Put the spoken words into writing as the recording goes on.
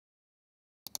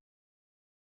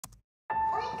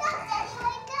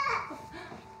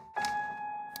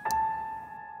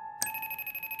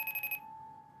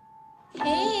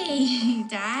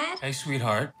Hey,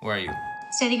 sweetheart. Where are you?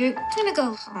 Study group. Gonna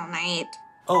go all night.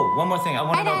 Oh, one more thing. I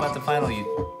want to know about the final you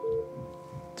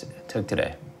took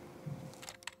today.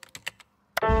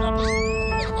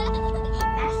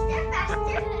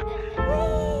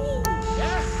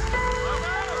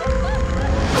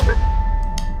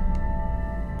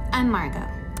 I'm Margot.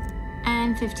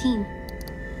 I'm 15.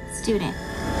 Student.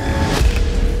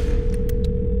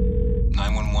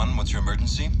 911, what's your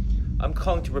emergency? I'm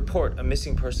calling to report a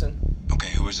missing person.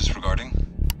 Okay, who is this regarding?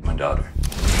 My daughter.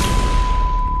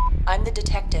 I'm the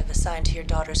detective assigned to your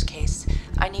daughter's case.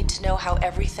 I need to know how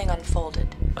everything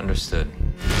unfolded. Understood.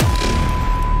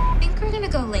 I think we're gonna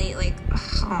go late, like,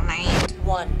 all night.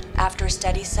 1. After a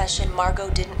study session, Margot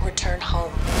didn't return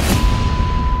home.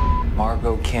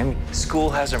 Margot Kim. School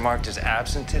has her marked as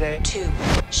absent today. 2.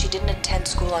 She didn't attend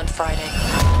school on Friday.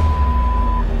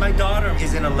 My daughter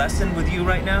is in a lesson with you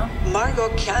right now? Margot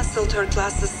canceled her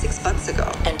classes 6 months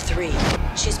ago. And 3.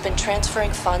 She's been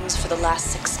transferring funds for the last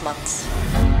 6 months.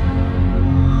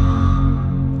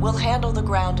 We'll handle the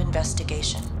ground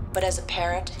investigation, but as a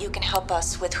parent, you can help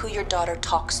us with who your daughter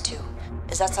talks to.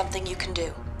 Is that something you can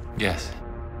do? Yes.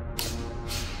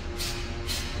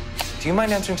 Do you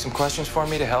mind answering some questions for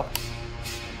me to help?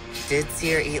 Did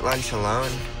see her eat lunch alone.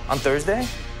 On Thursday?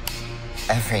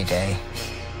 Every day.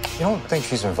 You don't think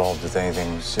she's involved with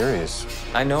anything serious?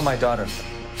 I know my daughter.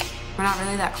 We're not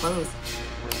really that close.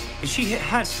 She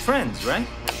has friends, right?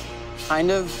 Kind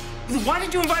of. Why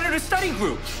did you invite her to study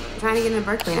group? I'm trying to get into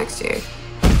Berkeley next year.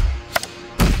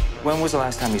 When was the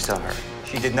last time you saw her?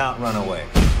 She did not run away.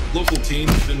 Local team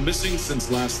has been missing since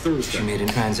last Thursday. She made a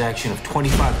transaction of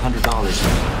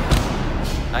 $2,500.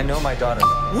 I know my daughter.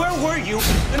 Where were you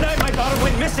the night my daughter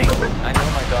went missing? I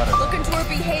know my daughter. Look into her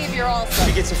behavior also.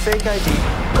 She gets a fake ID.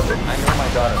 I know my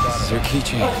daughter. This is her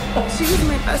keychain. She was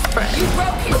my best friend. You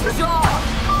broke his jaw.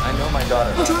 I know my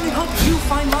daughter. I'm trying to help you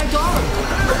find my daughter.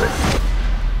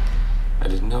 I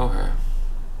didn't know her.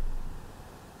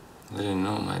 I didn't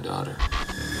know my daughter.